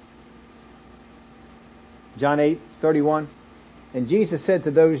 John 8:31, and Jesus said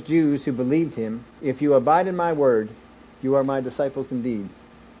to those Jews who believed him, if you abide in my word, you are my disciples indeed,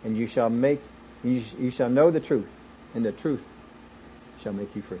 and you shall know the truth, and the truth shall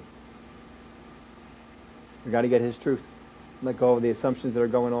make you free. We got to get his truth. Let go of the assumptions that are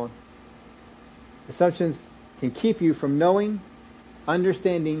going on. Assumptions can keep you from knowing,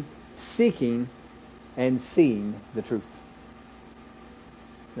 understanding, seeking, and seeing the truth.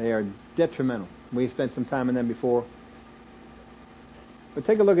 They are detrimental. We've spent some time on them before. But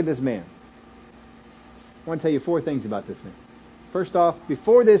take a look at this man. I want to tell you 4 things about this man. First off,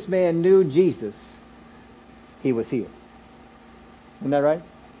 before this man knew Jesus, he was healed. Isn't that right?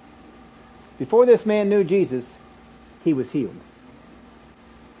 Before this man knew Jesus, he was healed.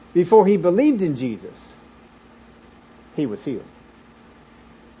 Before he believed in Jesus, he was healed.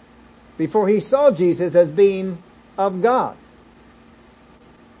 Before he saw Jesus as being of God,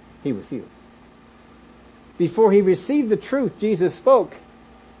 he was healed. Before he received the truth Jesus spoke,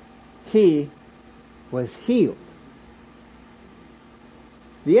 he was healed.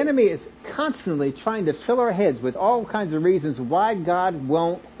 The enemy is constantly trying to fill our heads with all kinds of reasons why God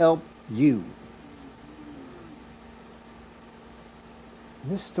won't help you.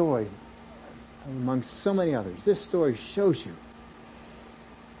 This story, among so many others, this story shows you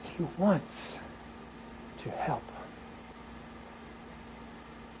he wants to help.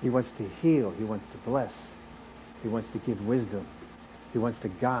 He wants to heal. He wants to bless. He wants to give wisdom. He wants to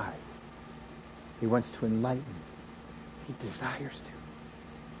guide. He wants to enlighten. He desires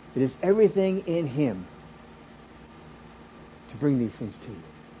to. It is everything in him to bring these things to you.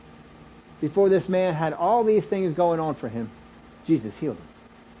 Before this man had all these things going on for him, Jesus healed him.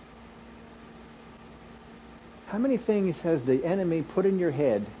 How many things has the enemy put in your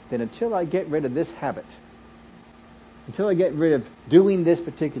head that until I get rid of this habit, until I get rid of doing this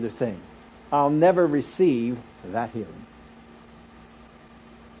particular thing, I'll never receive that healing?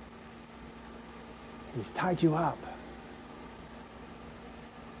 He's tied you up.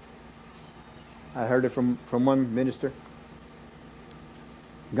 I heard it from one minister.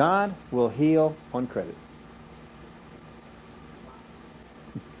 God will heal on credit.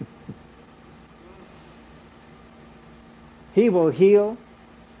 He will heal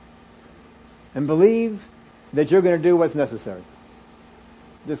and believe that you're going to do what's necessary.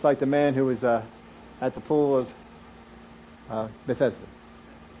 Just like the man who was at the pool of Bethesda.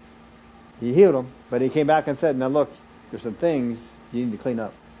 He healed him, but he came back and said, now look, there's some things you need to clean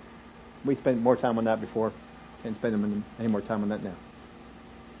up. We spent more time on that before. Can't spend any more time on that now.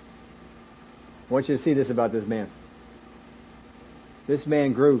 I want you to see this about this man. This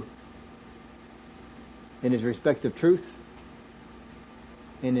man grew in his respect of truth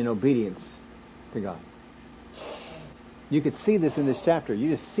and in obedience to God. You could see this in this chapter.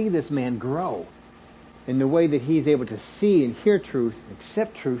 You just see this man grow in the way that he's able to see and hear truth,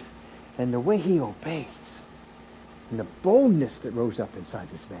 accept truth, and the way he obeys, and the boldness that rose up inside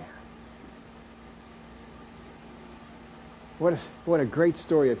this man. What a great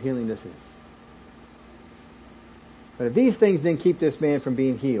story of healing this is. But if these things then keep this man from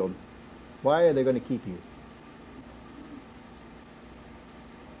being healed, why are they going to keep you?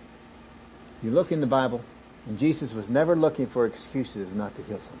 You look in the Bible, and Jesus was never looking for excuses not to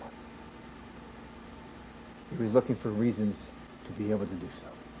heal someone. He was looking for reasons to be able to do so.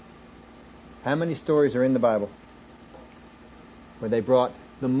 How many stories are in the Bible where they brought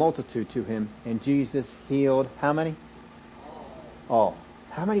the multitude to him, and Jesus healed how many? All.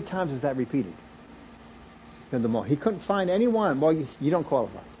 How many times is that repeated? He couldn't find anyone. Well, you don't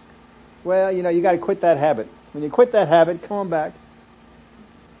qualify. Well, you got to quit that habit. When you quit that habit, come on back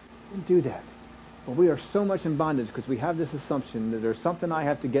and do that. But we are so much in bondage because we have this assumption that there's something I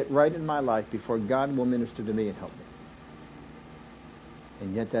have to get right in my life before God will minister to me and help me.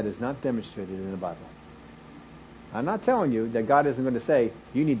 And yet that is not demonstrated in the Bible. I'm not telling you that God isn't going to say,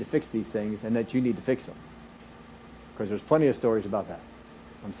 you need to fix these things and that you need to fix them. Because there's plenty of stories about that.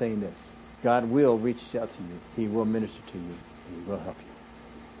 I'm saying this. God will reach out to you. He will minister to you. And He will help you.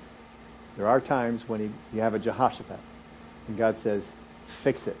 There are times when you have a Jehoshaphat and God says,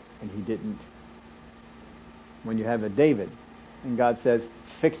 fix it. And he didn't. When you have a David and God says,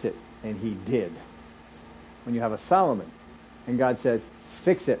 fix it. And he did. When you have a Solomon and God says,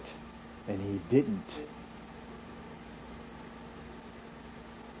 fix it. And he didn't.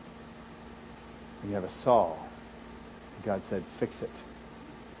 When you have a Saul and God said, fix it.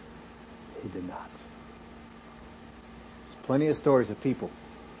 He did not. There's plenty of stories of people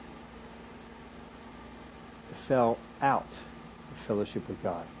that fell out of fellowship with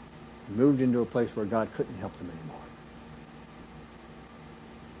God, moved into a place where God couldn't help them anymore.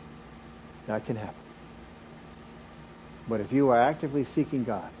 That can happen. But if you are actively seeking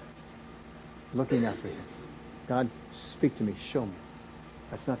God, looking after Him, God, speak to me, show me.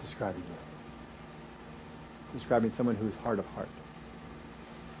 That's not describing you. It's describing someone who's hard of heart.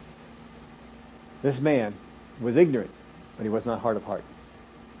 This man was ignorant, but he was not hard of heart.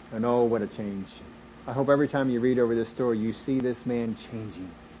 And oh, what a change. I hope every time you read over this story, you see this man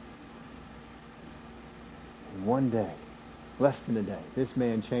changing. In one day, less than a day, this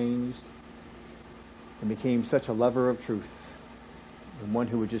man changed and became such a lover of truth and one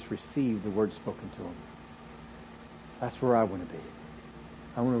who would just receive the word spoken to him. That's where I want to be.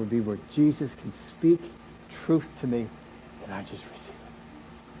 I want to be where Jesus can speak truth to me and I just receive it.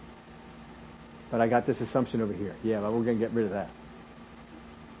 But I got this assumption over here. Yeah, but we're going to get rid of that.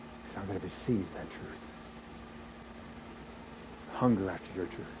 Because I'm going to receive that truth. Hunger after your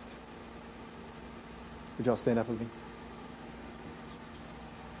truth. Would y'all stand up with me?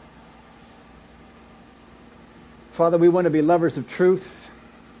 Father, we want to be lovers of truth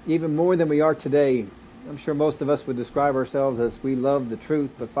even more than we are today. I'm sure most of us would describe ourselves as we love the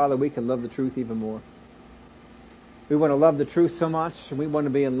truth, but Father, we can love the truth even more. We want to love the truth so much, and we want to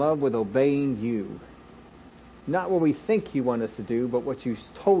be in love with obeying you. Not what we think you want us to do, but what you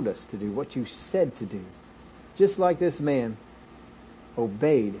told us to do, what you said to do. Just like this man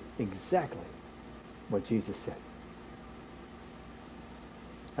obeyed exactly what Jesus said.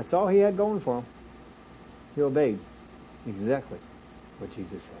 That's all he had going for him. He obeyed exactly what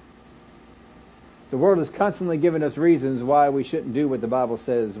Jesus said. The world is constantly giving us reasons why we shouldn't do what the Bible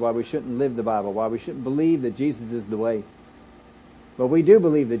says, why we shouldn't live the Bible, why we shouldn't believe that Jesus is the way. But we do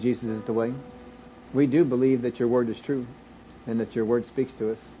believe that Jesus is the way. We do believe that your word is true and that your word speaks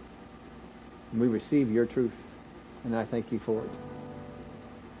to us. And we receive your truth, and I thank you for it.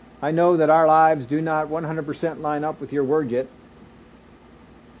 I know that our lives do not 100% line up with your word yet,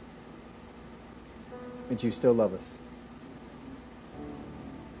 but you still love us.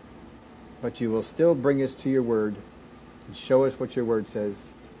 But you will still bring us to your word and show us what your word says.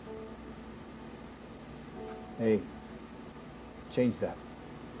 Hey, change that.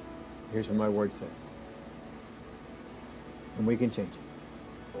 Here's what my word says. And we can change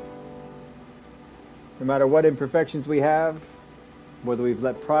it. No matter what imperfections we have, whether we've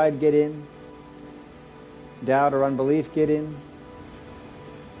let pride get in, doubt or unbelief get in,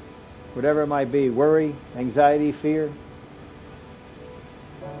 whatever it might be, worry, anxiety, fear,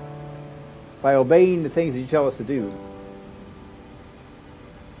 by obeying the things that you tell us to do,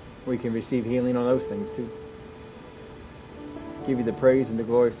 we can receive healing on those things too. Give you the praise and the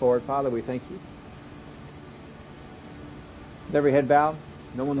glory for it. Father, we thank you. With every head bowed,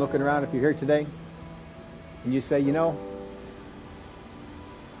 no one looking around. If you're here today and you say, you know,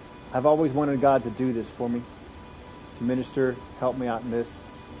 I've always wanted God to do this for me, to minister, help me out in this,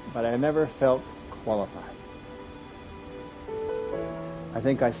 but I never felt qualified. I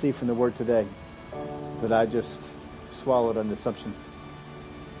think I see from the word today that I just swallowed an assumption.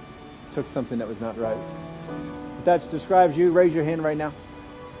 Took something that was not right. If that describes you, raise your hand right now.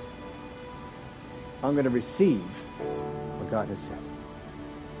 I'm going to receive what God has said.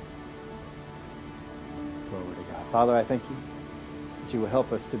 Glory to God. Father, I thank you that you will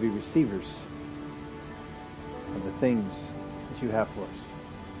help us to be receivers of the things that you have for us.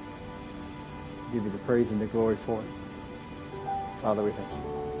 Give you the praise and the glory for it. Father, we thank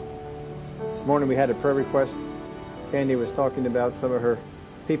you. This morning we had a prayer request. Candy was talking about some of her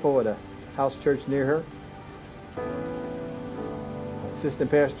people at a house church near her.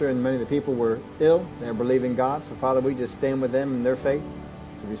 Assistant pastor and many of the people were ill. They were believing God. So Father, we just stand with them in their faith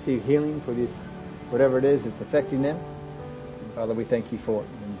to receive healing for this, whatever it is that's affecting them. And Father, we thank you for it.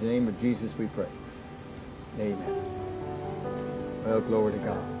 In the name of Jesus we pray. Amen. Well, glory to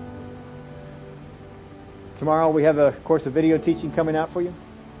God. Tomorrow we have, of course, a video teaching coming out for you.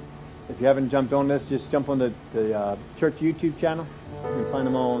 If you haven't jumped on this, just jump on the church YouTube channel. You can find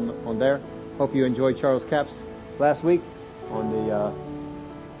them all on there. Hope you enjoyed Charles Capps last week on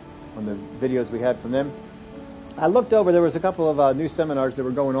the videos we had from them. I looked over, there was a couple of new seminars that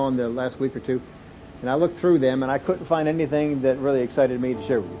were going on the last week or two, and I looked through them and I couldn't find anything that really excited me to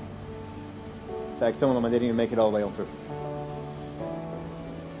share with you. In fact, some of them I didn't even make it all the way on through.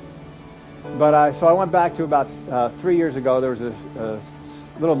 But so I went back to about 3 years ago. There was a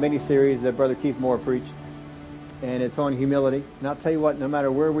little mini-series that Brother Keith Moore preached, and it's on humility. And I'll tell you what, no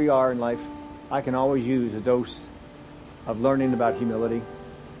matter where we are in life, I can always use a dose of learning about humility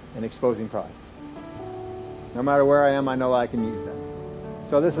and exposing pride. No matter where I am, I know I can use that.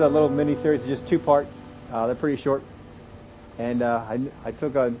 So this is a little mini-series, just 2-part. They're pretty short. And I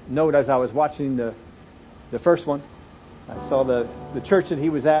took a note as I was watching the first one. I saw the church that he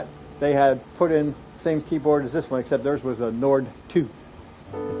was at. They had put in the same keyboard as this one, except theirs was a Nord 2.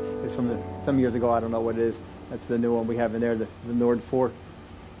 It's from some years ago. I don't know what it is. That's the new one we have in there, the Nord 4.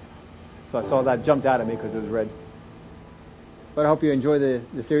 So I saw that jumped out at me because it was red. But I hope you enjoy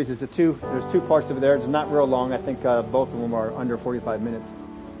the series. There's 2 parts of it there. It's not real long. I think both of them are under 45 minutes.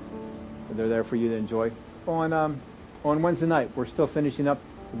 But they're there for you to enjoy. On Wednesday night, we're still finishing up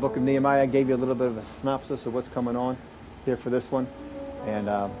the book of Nehemiah. I gave you a little bit of a synopsis of what's coming on here for this one. And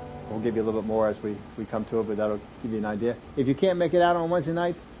we'll give you a little bit more as we come to it, but that'll give you an idea. If you can't make it out on Wednesday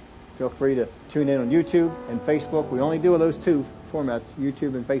nights, feel free to tune in on YouTube and Facebook. We only do those 2 formats,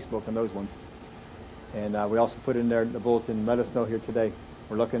 YouTube and Facebook, on those ones. And we also put in there the bulletin. Let us know here today.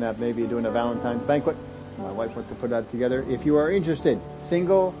 We're looking at maybe doing a Valentine's banquet. My wife wants to put that together. If you are interested,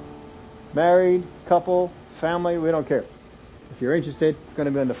 single, married, couple, family, we don't care. If you're interested, it's going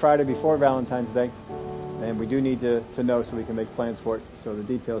to be on the Friday before Valentine's Day. And we do need to know so we can make plans for it. So the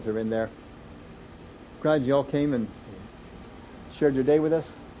details are in there. Glad you all came and shared your day with us.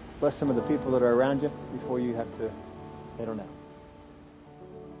 Bless some of the people that are around you before you have to head on out.